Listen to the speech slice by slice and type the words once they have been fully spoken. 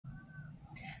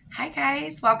Hi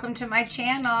guys, welcome to my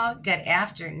channel. Good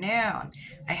afternoon.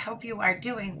 I hope you are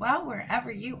doing well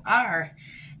wherever you are.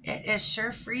 It is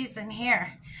sure freezing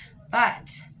here, but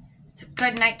it's a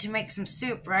good night to make some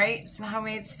soup, right? Some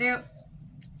homemade soup.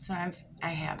 That's what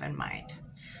I have in mind.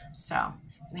 So I'm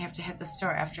gonna have to hit the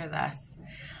store after this.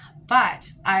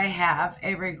 But I have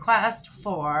a request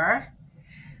for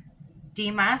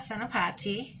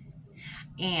dimassenopati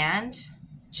and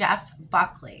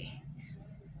Buckley.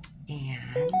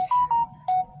 And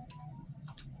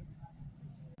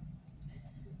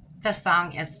the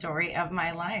song is Story of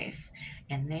My Life.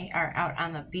 And they are out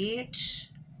on the beach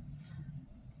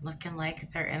looking like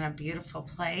they're in a beautiful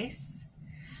place.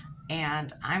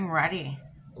 And I'm ready.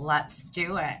 Let's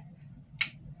do it.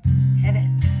 Hit it.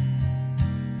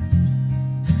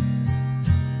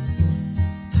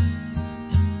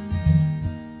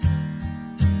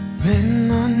 Written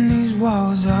on these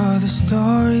walls are the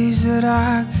stories that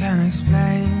I can't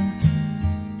explain.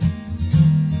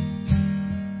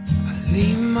 I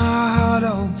leave my heart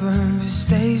open, but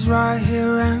stays right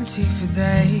here empty for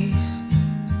days.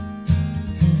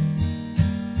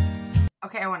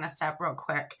 Okay, I want to stop real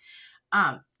quick.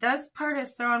 This part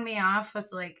is throwing me off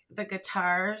with like the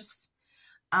guitars.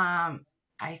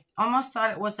 I almost thought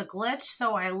it was a glitch,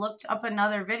 so I looked up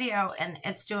another video and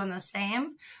it's doing the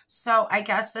same. So I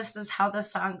guess this is how the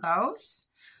song goes.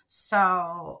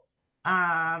 So,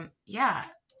 yeah,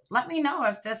 let me know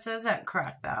if this isn't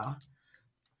correct though.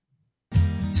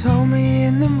 Told me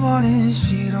in the morning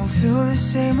she don't feel the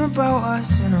same about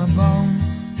us in her bones.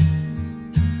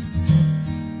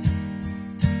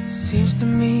 Seems to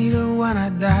me that when I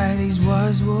die, these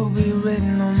words will be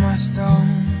written on my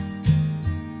stone.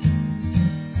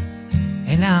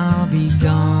 And I'll be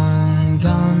gone,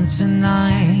 gone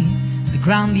tonight. The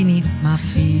ground beneath my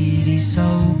feet is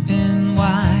open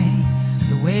wide.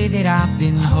 The way that I've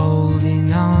been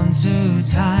holding on too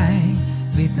tight,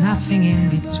 with nothing in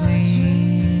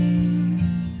between.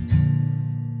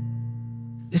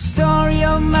 The story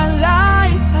of my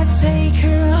life, I take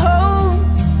her home.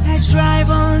 I drive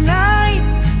all night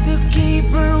to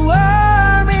keep her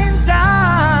warm in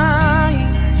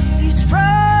time. It's frozen.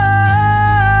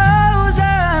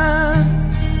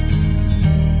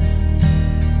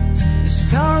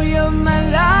 Story of my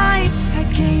life, I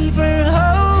gave her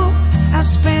hope. I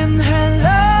spent her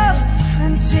love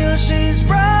until she's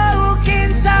broke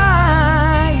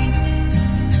inside.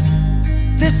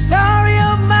 The story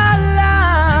of my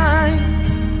life.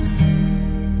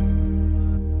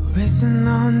 Written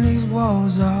on these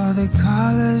walls are the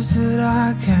colors that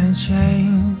I can't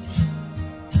change.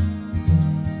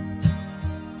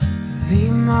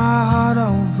 Leave my heart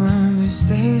open, but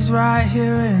stays right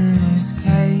here in this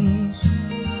cage.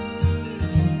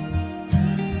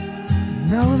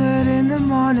 Know that in the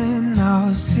morning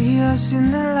I'll see us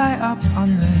in the light up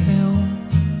on the hill.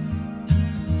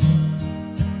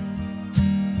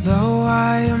 Though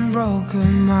I am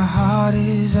broken, my heart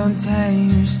is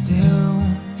untamed still.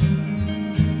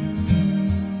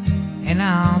 And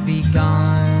I'll be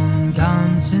gone,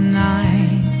 gone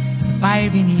tonight. The fire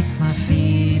beneath my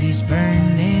feet is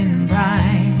burning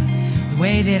bright. The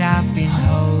way that I've been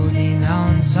holding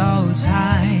on so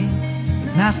tight,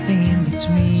 with nothing in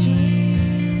between.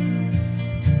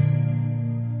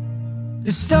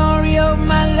 The story of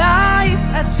my life,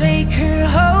 I take her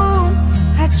home.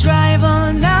 I drive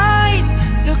all night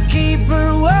to keep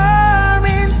her warm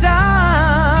in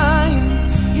time.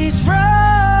 It's frozen.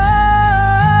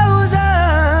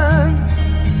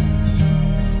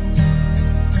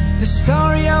 The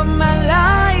story of my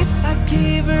life, I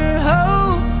give her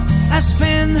hope. I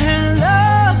spend her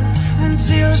love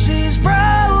until she's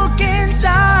broken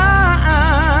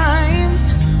time.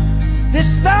 The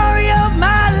story of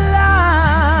my life.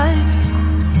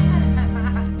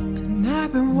 And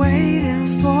I've been waiting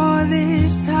for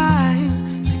this time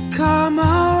to come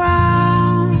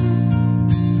around.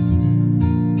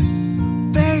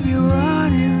 Baby,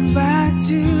 running back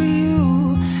to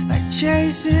you like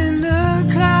chasing the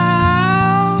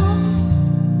clouds.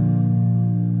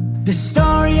 The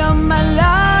story of my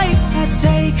life, I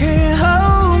take her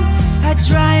home. I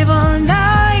drive all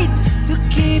night to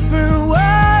keep her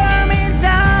warm in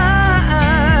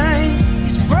time.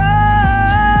 It's frozen.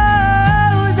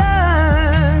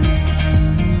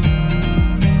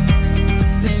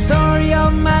 The story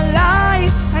of my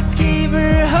life, I gave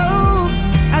her hope.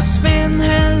 I spend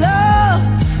her love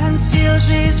until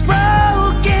she's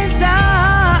broken tight.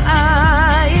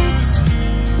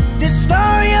 The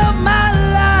story of my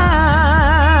life.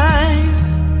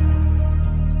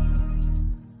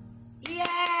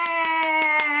 Yay!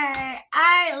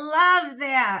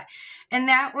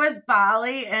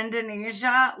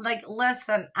 Indonesia. Like,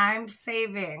 listen, I'm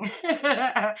saving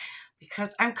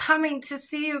because I'm coming to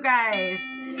see you guys.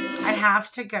 I have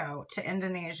to go to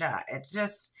Indonesia. It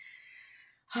just,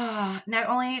 not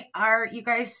only are you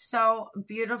guys so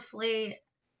beautifully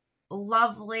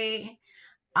lovely,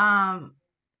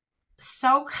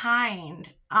 so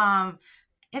kind,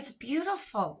 it's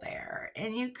beautiful there,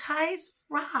 and you guys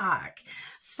rock.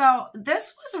 So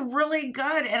this was really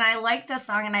good, and I like this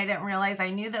song, and I didn't realize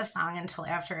I knew this song until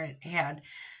after it had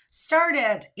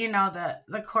started, you know,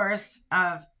 the chorus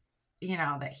of, you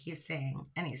know, that he sang,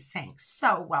 and he sang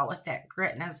so well with that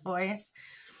grit in his voice.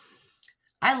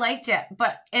 I liked it,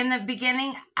 but in the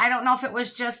beginning, I don't know if it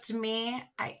was just me.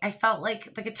 I felt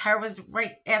like the guitar was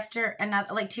right after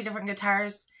another, like two different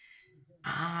guitars.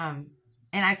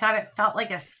 And I thought it felt like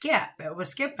a skip. It was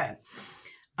skipping.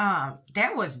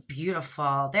 That was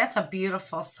beautiful. That's a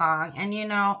beautiful song. And you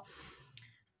know,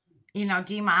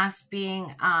 Dimas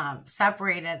being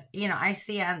separated, you know, I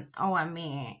see on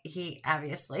OME, he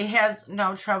obviously has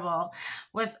no trouble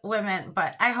with women,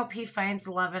 but I hope he finds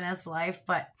love in his life.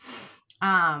 But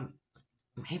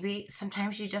maybe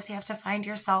sometimes you just have to find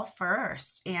yourself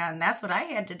first. And that's what I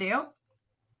had to do.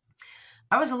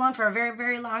 I was alone for a very,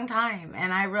 very long time,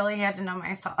 and I really had to know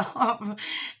myself.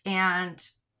 And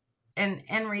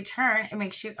in return, it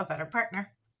makes you a better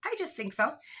partner. I just think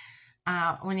so.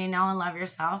 When you know and love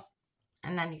yourself,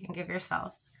 and then you can give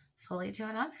yourself fully to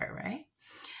another, right?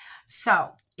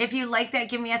 So if you like that,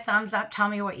 give me a thumbs up. Tell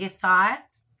me what you thought.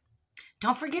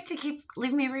 Don't forget to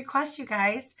leave me a request, you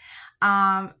guys.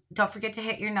 Don't forget to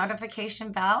hit your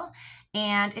notification bell.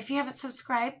 And if you haven't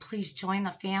subscribed, please join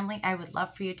the family. I would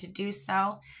love for you to do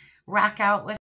so. Rock out with